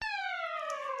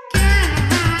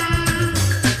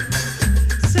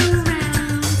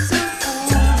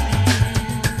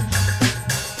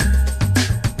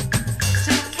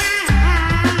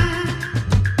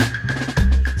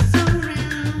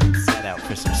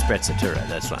Sprezzatura.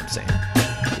 That's what I'm saying.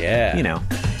 Yeah. You know.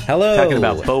 Hello. Talking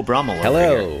about Beau Brummel over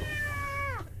Hello. here.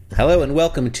 Hello and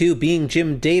welcome to Being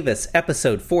Jim Davis,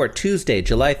 Episode 4, Tuesday,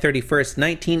 July 31st,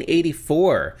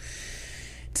 1984.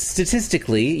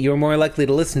 Statistically, you're more likely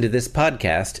to listen to this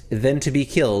podcast than to be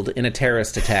killed in a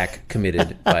terrorist attack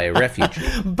committed by a refugee.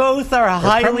 Both are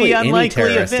highly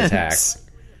unlikely events. Attack.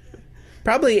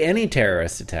 Probably any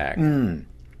terrorist attack.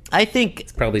 I think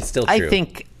it's probably still true.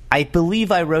 I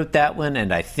believe I wrote that one,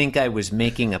 and I think I was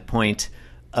making a point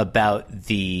about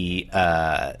the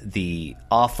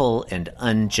awful and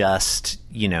unjust,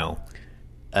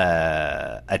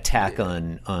 attack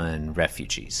on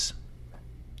refugees.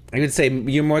 I would say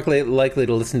you're more likely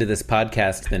to listen to this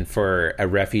podcast than for a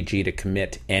refugee to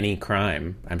commit any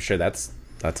crime. I'm sure that's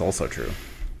also true.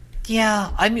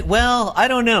 Yeah, I mean, well, I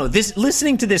don't know.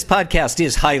 Listening to this podcast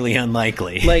is highly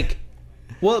unlikely. But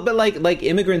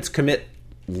immigrants commit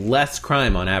less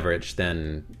crime on average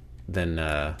than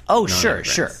sure.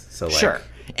 So sure.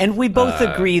 And we both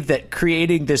agree that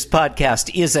creating this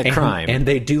podcast is a crime, and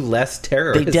they do less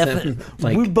terrorism.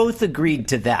 We both agreed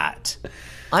to that.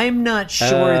 I'm not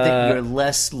sure that you're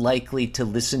less likely to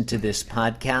listen to this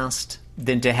podcast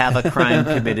than to have a crime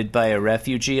committed by a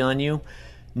refugee on you.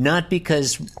 Not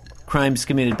because crimes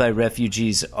committed by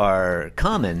refugees are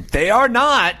common. They are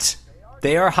not.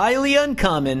 They are highly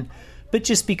uncommon. But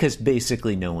just because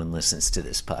basically no one listens to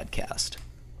this podcast.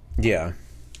 Yeah.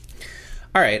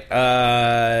 All right.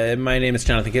 My name is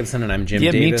Jonathan Gibson, and I'm Jim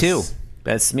Davis. Yeah, me too.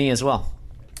 That's me as well.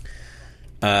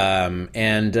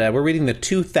 And we're reading the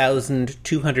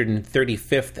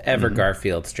 2,235th ever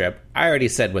Garfield strip. I already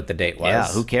said what the date was. Yeah,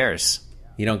 who cares?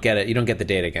 You don't get it. You don't get the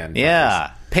date again.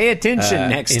 Yeah, pay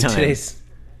attention next time.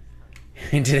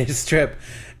 In today's strip,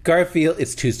 Garfield.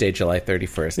 It's Tuesday, July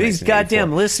 31st. These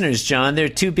goddamn listeners, John, they're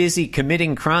too busy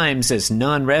committing crimes as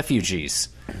non-refugees.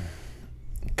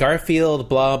 Garfield,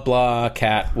 blah blah,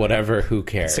 cat, whatever. Who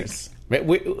cares?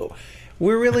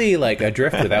 We're really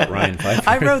adrift without Ryan Pfeiffer.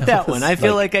 I wrote that one. I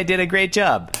feel like I did a great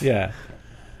job. Yeah.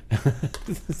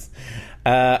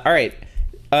 All right.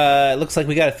 Looks like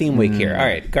we got a theme week here. All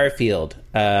right. Garfield.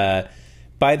 By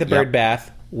the bird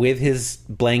bath with his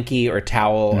blankie or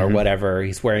towel or whatever.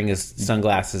 He's wearing his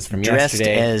sunglasses from yesterday.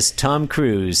 Dressed as Tom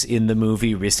Cruise in the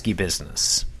movie Risky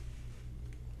Business.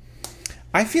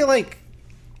 I feel like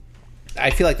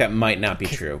that might not be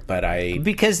true, but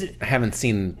because I haven't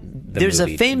seen the there's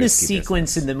movie a famous Risky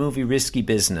sequence Business. in the movie Risky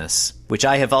Business, which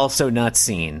I have also not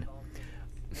seen,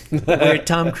 where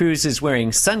Tom Cruise is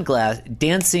wearing sunglasses,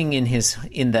 dancing in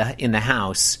the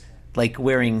house,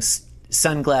 wearing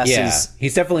sunglasses. Yeah,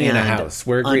 he's definitely in a house.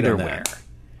 We're agreed underwear. on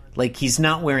that. He's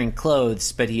not wearing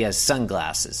clothes, but he has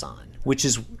sunglasses on, which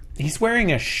is. He's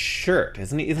wearing a shirt,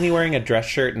 isn't he? Isn't he wearing a dress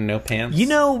shirt and no pants?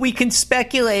 We can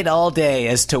speculate all day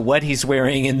as to what he's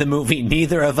wearing in the movie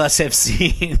neither of us have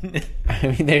seen. I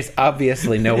mean, there's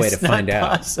obviously no way to find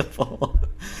out. It's not possible.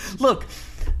 Look,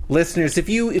 listeners, if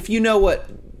you know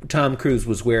what Tom Cruise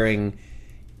was wearing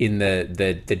in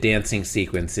the dancing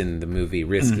sequence in the movie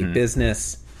Risky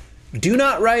Business, do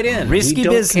not write in. Risky we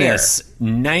don't Business, care.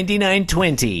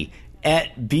 9920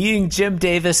 at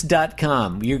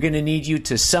beingjimdavis.com. You're going to need you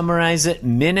to summarize it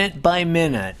minute by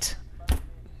minute.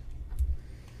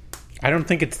 I don't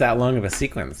think it's that long of a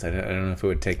sequence. I don't know if it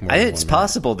would take more than 1 minute. It's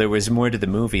possible there was more to the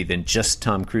movie than just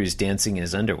Tom Cruise dancing in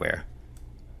his underwear.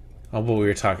 Oh, well, we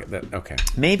were talking... Okay.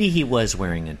 Maybe he was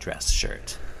wearing a dress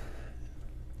shirt.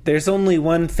 There's only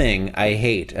one thing I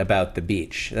hate about the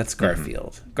beach. That's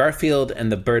Garfield. Garfield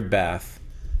and the bird bath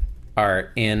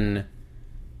are in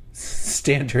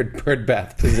standard bird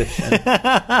bath position.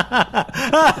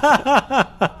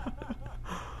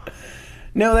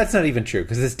 No, that's not even true,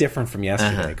 because it's different from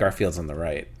yesterday. Garfield's on the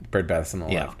right. Bird bath's on the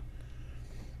left.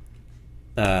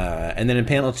 And then in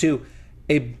panel 2,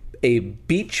 a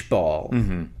beach ball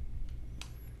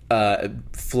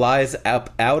flies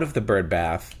up out of the bird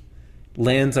bath,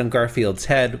 lands on Garfield's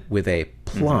head with a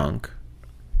plonk.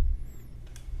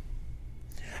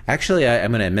 Actually,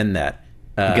 I'm going to amend that.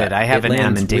 Good. I have an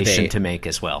amendation to make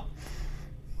as well.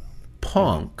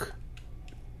 Ponk.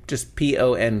 Just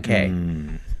P-O-N-K.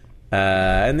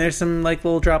 And there's some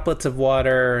little droplets of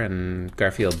water, and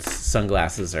Garfield's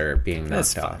sunglasses are being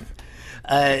knocked off.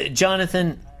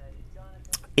 Jonathan,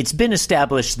 it's been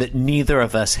established that neither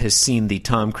of us has seen the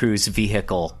Tom Cruise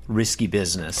vehicle Risky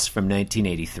Business from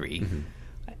 1983.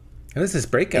 It was his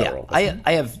breakout role.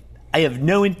 I have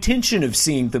no intention of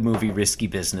seeing the movie Risky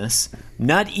Business,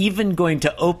 not even going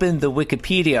to open the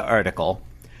Wikipedia article,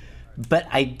 but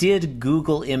I did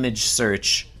Google image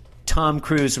search Tom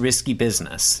Cruise Risky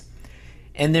Business.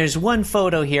 And there's one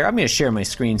photo here. I'm going to share my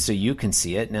screen so you can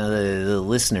see it. Now, the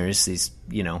listeners,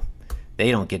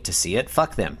 they don't get to see it.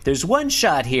 Fuck them. There's one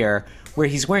shot here where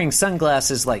he's wearing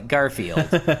sunglasses like Garfield,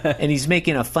 and he's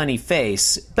making a funny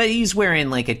face, but he's wearing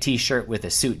like a T-shirt with a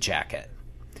suit jacket.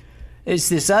 There's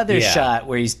this other shot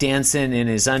where he's dancing in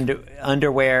his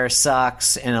underwear,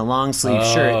 socks, and a long-sleeve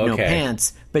shirt, no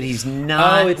pants, but he's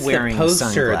not wearing the poster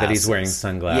sunglasses. That he's wearing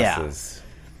sunglasses. Yeah.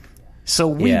 So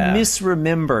we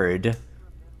misremembered.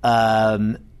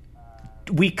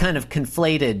 We kind of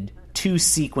conflated two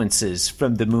sequences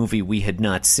from the movie we had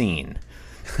not seen.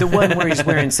 The one where he's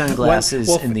wearing sunglasses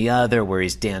and the other where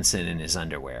he's dancing in his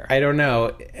underwear. I don't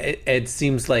know. It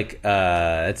seems like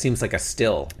a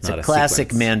still. It's not a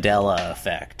classic sequence. Mandela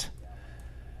effect.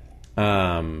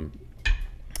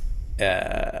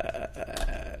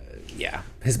 Yeah.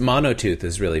 His monotooth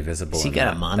is really visible. Has he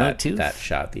got a monotooth? That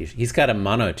shot. He's got a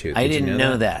monotooth. I didn't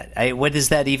know that. What does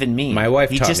that even mean? My wife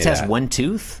taught me that. He just has one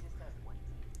tooth?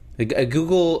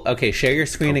 Google. Okay, share your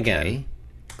screen again.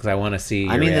 Because I want to see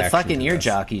your the reaction fucking to ear this.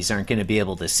 jockeys aren't going to be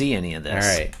able to see any of this. All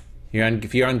right.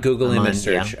 If you're on Google image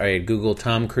search, all right, Google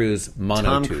Tom Cruise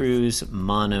monotooth. Tom Cruise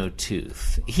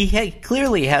monotooth. He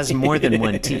clearly has more than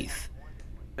one teeth.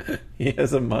 He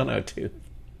has a monotooth.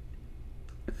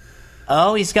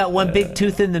 Oh, he's got one big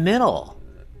tooth in the middle.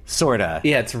 Sorta.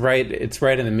 Yeah, it's right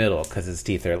in the middle because his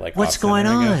teeth are like what's going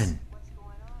on?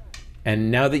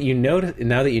 And now that you know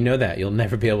that, you'll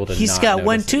never be able to He's not got notice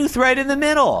one it. tooth right in the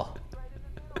middle.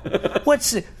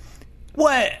 What?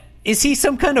 Is he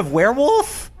some kind of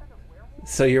werewolf?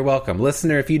 So you're welcome.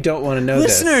 Listener, if you don't want to know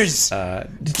Listeners,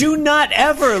 do not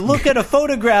ever look at a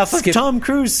photograph of Tom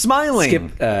Cruise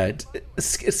smiling.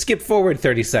 Skip forward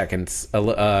 30 seconds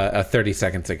 30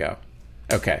 seconds ago.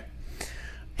 Okay.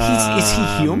 Is he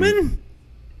human?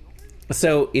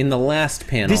 So in the last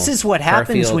panel, this is what happens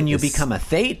Garfield when you become a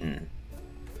Thetan.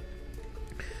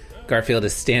 Garfield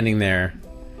is standing there,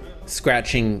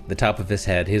 scratching the top of his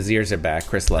head. His ears are back.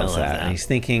 Chris loves that. And he's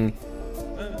thinking,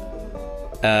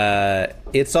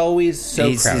 it's always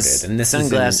so crowded. His and this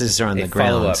sunglasses are on the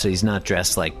ground, follow-up. so he's not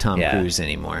dressed like Tom Cruise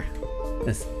anymore.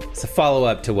 It's a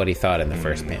follow-up to what he thought in the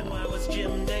first panel.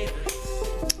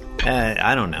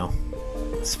 I don't know.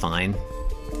 It's fine.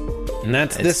 And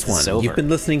that's this one. Over. You've been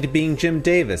listening to Being Jim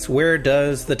Davis. Where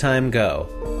does the time go?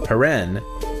 Paren,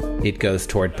 it goes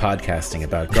toward podcasting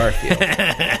about Garfield.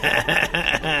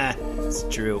 It's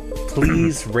true.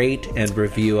 Please rate and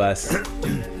review us.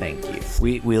 Thank you.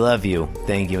 We love you.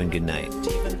 Thank you and good night.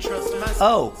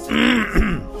 Oh,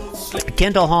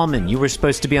 Kendall Hallman, you were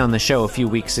supposed to be on the show a few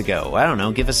weeks ago. I don't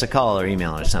know. Give us a call or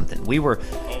email or something. We were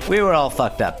all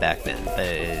fucked up back then.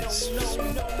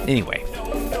 Anyway,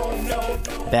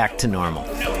 back to normal.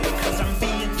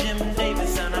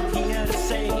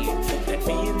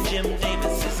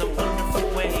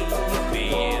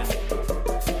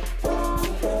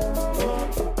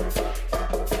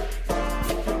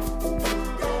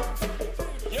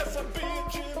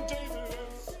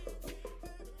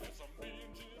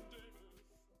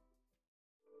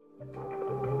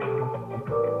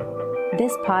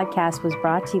 This podcast was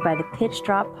brought to you by the Pitch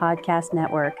Drop Podcast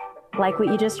Network. Like what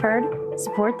you just heard?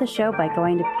 Support the show by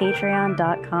going to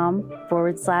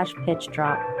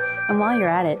patreon.com/pitchdrop. And while you're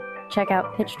at it, check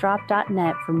out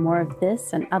pitchdrop.net for more of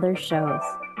this and other shows.